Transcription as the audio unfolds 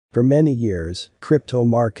For many years, crypto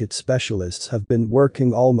market specialists have been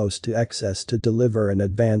working almost to excess to deliver an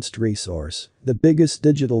advanced resource, the biggest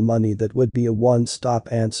digital money that would be a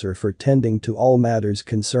one-stop answer for tending to all matters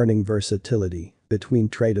concerning versatility, between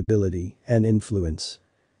tradability and influence.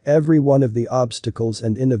 Every one of the obstacles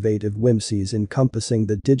and innovative whimsies encompassing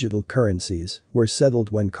the digital currencies were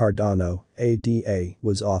settled when Cardano, ADA,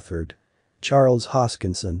 was authored. Charles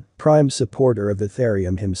Hoskinson, prime supporter of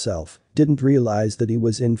Ethereum himself, didn't realize that he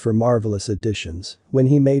was in for marvelous additions when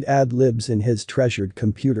he made ad-libs in his treasured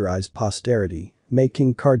computerized posterity,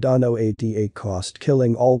 making Cardano ADA cost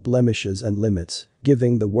killing all blemishes and limits,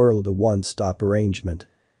 giving the world a one-stop arrangement.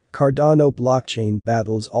 Cardano blockchain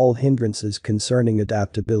battles all hindrances concerning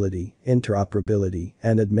adaptability, interoperability,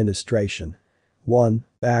 and administration. 1.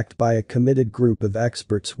 Backed by a committed group of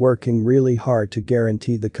experts working really hard to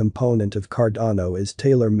guarantee the component of Cardano is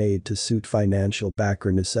tailor-made to suit financial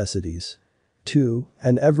backer necessities. 2.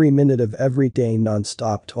 And every minute of everyday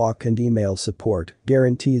non-stop talk and email support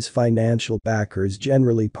guarantees financial backers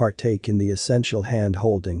generally partake in the essential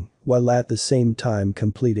hand-holding, while at the same time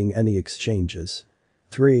completing any exchanges.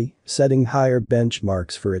 3. Setting higher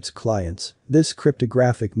benchmarks for its clients. This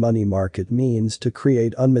cryptographic money market means to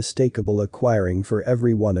create unmistakable acquiring for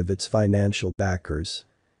every one of its financial backers.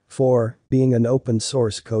 4. Being an open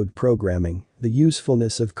source code programming, the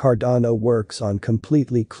usefulness of Cardano works on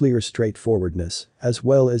completely clear straightforwardness, as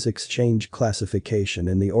well as exchange classification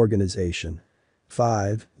in the organization.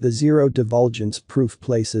 5. The zero divulgence proof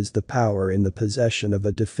places the power in the possession of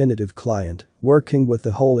a definitive client, working with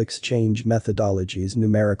the whole exchange methodology's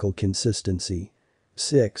numerical consistency.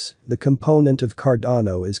 6. The component of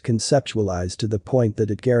Cardano is conceptualized to the point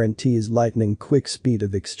that it guarantees lightning-quick speed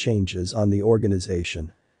of exchanges on the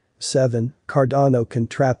organization. 7. Cardano can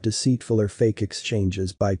trap deceitful or fake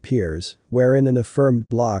exchanges by peers, wherein an affirmed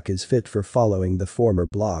block is fit for following the former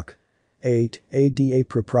block. 8. ADA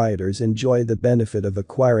proprietors enjoy the benefit of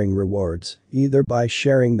acquiring rewards, either by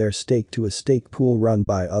sharing their stake to a stake pool run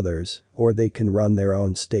by others, or they can run their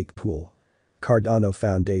own stake pool. Cardano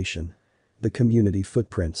Foundation. The community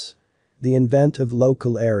footprints. The invent of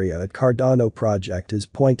local area at Cardano project is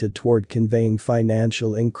pointed toward conveying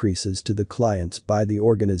financial increases to the clients by the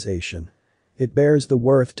organization. It bears the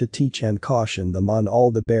worth to teach and caution them on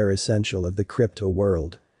all the bare essential of the crypto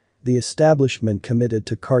world. The establishment committed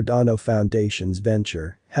to Cardano Foundation's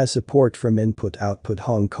venture has support from Input-Output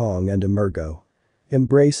Hong Kong and Emergo.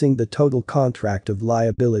 Embracing the total contract of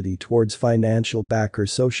liability towards financial backer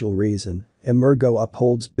social reason, Emergo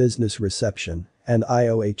upholds business reception, and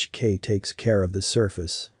IOHK takes care of the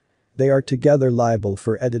surface. They are together liable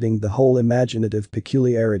for editing the whole imaginative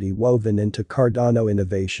peculiarity woven into Cardano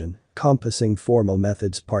innovation, compassing formal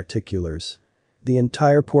methods particulars. The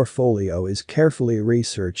entire portfolio is carefully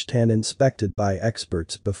researched and inspected by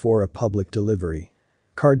experts before a public delivery.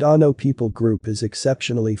 Cardano People Group is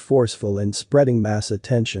exceptionally forceful in spreading mass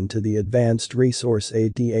attention to the advanced resource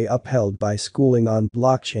ADA upheld by schooling on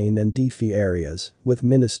blockchain and DeFi areas, with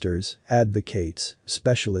ministers, advocates,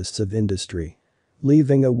 specialists of industry.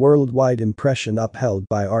 Leaving a worldwide impression upheld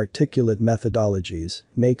by articulate methodologies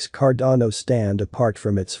makes Cardano stand apart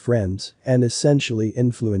from its friends and essentially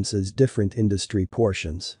influences different industry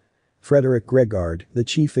portions. Frederick Gregard, the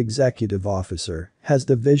chief executive officer, has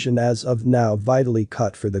the vision as of now vitally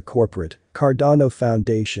cut for the corporate. Cardano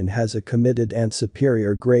Foundation has a committed and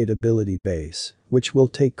superior grade ability base, which will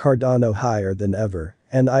take Cardano higher than ever,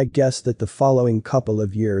 and I guess that the following couple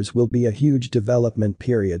of years will be a huge development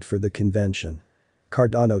period for the convention.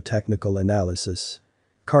 Cardano Technical Analysis.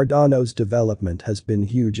 Cardano's development has been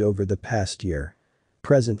huge over the past year.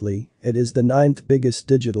 Presently, it is the 9th biggest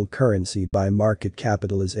digital currency by market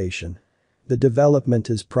capitalization. The development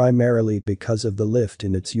is primarily because of the lift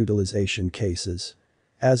in its utilization cases.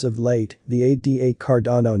 As of late, the ADA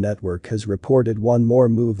Cardano network has reported one more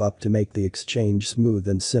move up to make the exchange smooth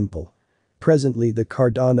and simple. Presently, the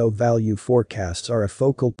Cardano value forecasts are a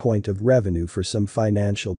focal point of revenue for some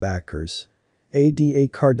financial backers. ADA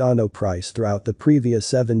Cardano price throughout the previous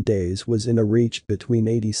 7 days was in a reach between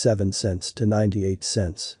 87 cents to 98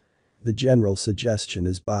 cents. The general suggestion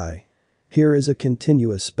is buy. Here is a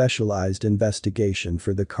continuous specialized investigation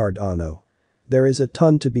for the Cardano. There is a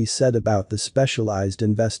ton to be said about the specialized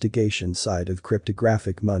investigation side of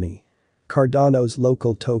cryptographic money. Cardano's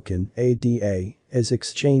local token, ADA, is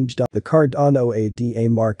exchanged on the Cardano ADA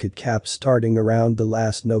market cap starting around the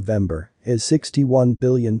last November is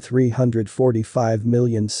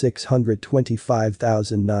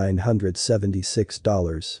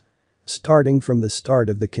 $61,345,625,976. Starting from the start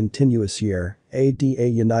of the continuous year, ADA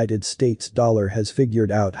United States dollar has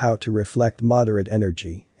figured out how to reflect moderate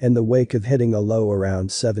energy in the wake of hitting a low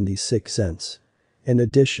around 76 cents. In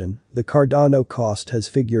addition, the Cardano cost has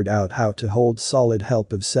figured out how to hold solid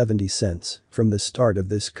help of 70 cents from the start of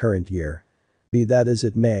this current year. Be that as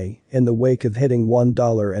it may, in the wake of hitting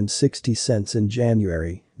 $1.60 in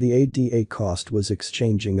January, the ADA cost was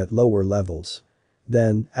exchanging at lower levels.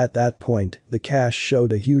 Then, at that point, the cash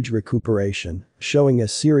showed a huge recuperation, showing a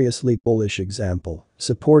seriously bullish example,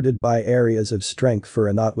 supported by areas of strength for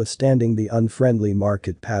a notwithstanding the unfriendly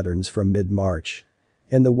market patterns from mid-March.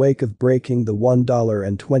 In the wake of breaking the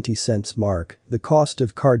 $1.20 mark, the cost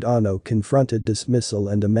of Cardano confronted dismissal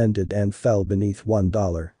and amended and fell beneath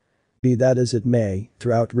 $1. Be that as it may,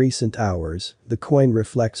 throughout recent hours, the coin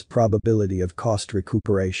reflects probability of cost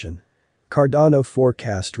recuperation. Cardano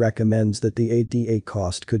forecast recommends that the ADA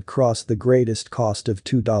cost could cross the greatest cost of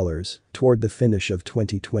 $2 toward the finish of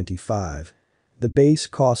 2025. The base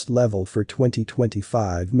cost level for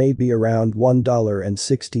 2025 may be around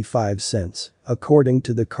 $1.65, according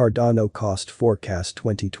to the Cardano Cost Forecast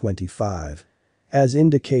 2025. As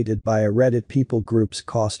indicated by a Reddit people group's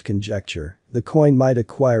cost conjecture, the coin might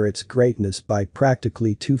acquire its greatness by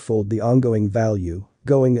practically twofold the ongoing value,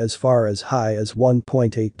 going as far as high as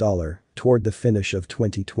 $1.8 toward the finish of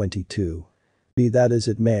 2022. Be that as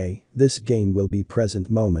it may, this gain will be present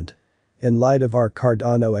moment. In light of our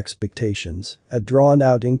Cardano expectations, a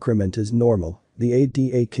drawn-out increment is normal. The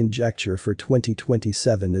ADA conjecture for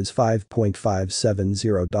 2027 is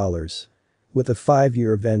 $5.570. With a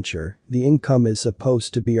 5-year venture, the income is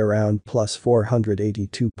supposed to be around plus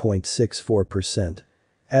 482.64%.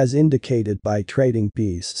 As indicated by Trading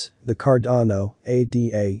Beasts, the Cardano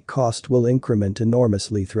ADA cost will increment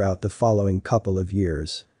enormously throughout the following couple of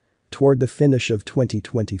years. Toward the finish of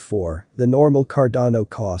 2024, the normal Cardano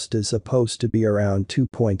cost is supposed to be around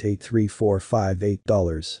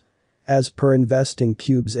 $2.83458. As per Investing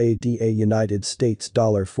Cube's ADA United States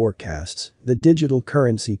dollar forecasts, the digital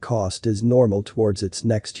currency cost is normal towards its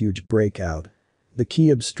next huge breakout. The key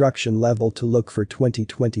obstruction level to look for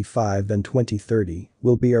 2025 and 2030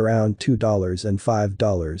 will be around $2 and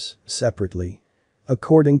 $5, separately.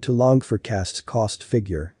 According to Longforecast's cost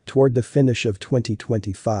figure, toward the finish of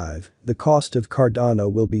 2025, the cost of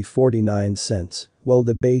Cardano will be 49 cents, while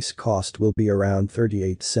the base cost will be around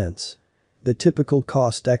 38 cents. The typical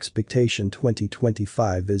cost expectation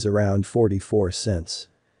 2025 is around 44 cents.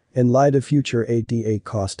 In light of future ADA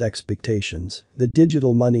cost expectations, the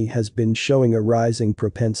digital money has been showing a rising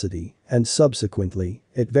propensity, and subsequently,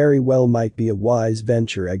 it very well might be a wise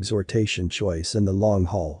venture exhortation choice in the long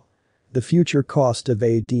haul. The future cost of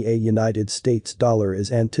ADA United States dollar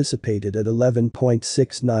is anticipated at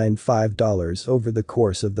 $11.695 over the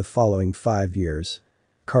course of the following 5 years.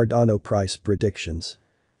 Cardano price predictions.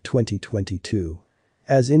 2022.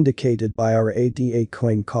 As indicated by our ADA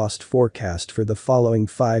coin cost forecast for the following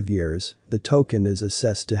 5 years, the token is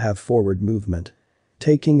assessed to have forward movement.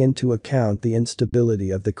 Taking into account the instability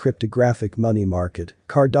of the cryptographic money market,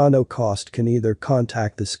 Cardano cost can either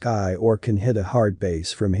contact the sky or can hit a hard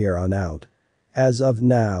base from here on out. As of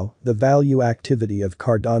now, the value activity of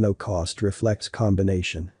Cardano cost reflects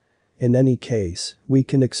combination. In any case, we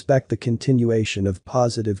can expect the continuation of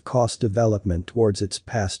positive cost development towards its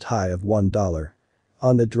past high of $1.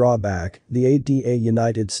 On the drawback, the ADA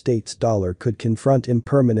United States dollar could confront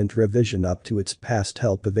impermanent revision up to its past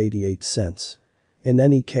help of 88 cents. In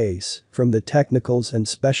any case, from the technicals and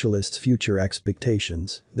specialists' future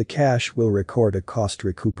expectations, the cash will record a cost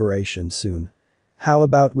recuperation soon. How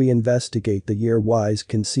about we investigate the year-wise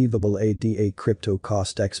conceivable ADA crypto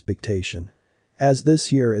cost expectation? As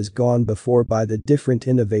this year is gone before by the different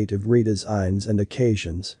innovative redesigns and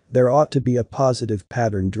occasions, there ought to be a positive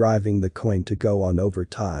pattern driving the coin to go on over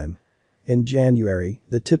time. In January,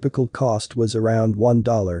 the typical cost was around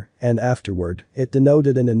 $1, and afterward, it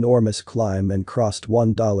denoted an enormous climb and crossed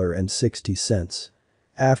 $1.60.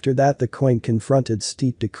 After that, the coin confronted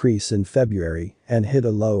steep decrease in February and hit a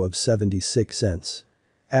low of 76 cents.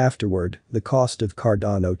 Afterward, the cost of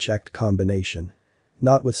Cardano checked combination.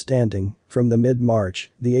 Notwithstanding, from the mid-March,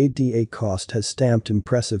 the ADA cost has stamped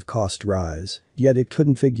impressive cost rise, yet it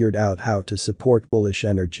couldn't figured out how to support bullish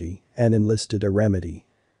energy and enlisted a remedy.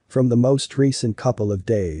 From the most recent couple of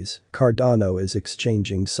days, Cardano is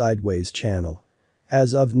exchanging sideways channel.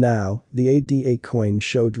 As of now, the ADA coin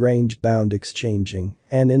showed range-bound exchanging,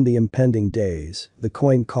 and in the impending days, the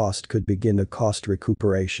coin cost could begin a cost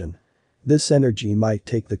recuperation. This energy might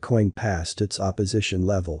take the coin past its opposition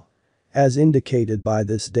level. As indicated by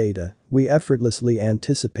this data, we effortlessly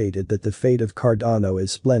anticipated that the fate of Cardano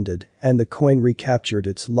is splendid, and the coin recaptured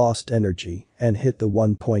its lost energy and hit the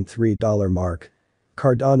 $1.3 mark.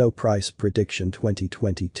 Cardano price prediction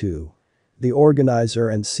 2022. The organizer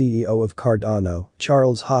and CEO of Cardano,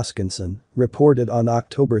 Charles Hoskinson, reported on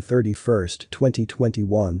October 31,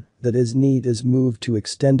 2021, that his need is moved to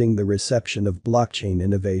extending the reception of blockchain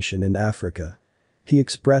innovation in Africa. He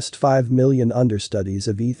expressed 5 million understudies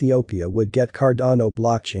of Ethiopia would get Cardano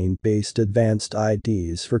blockchain-based advanced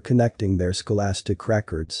IDs for connecting their scholastic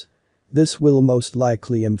records. This will most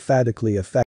likely emphatically affect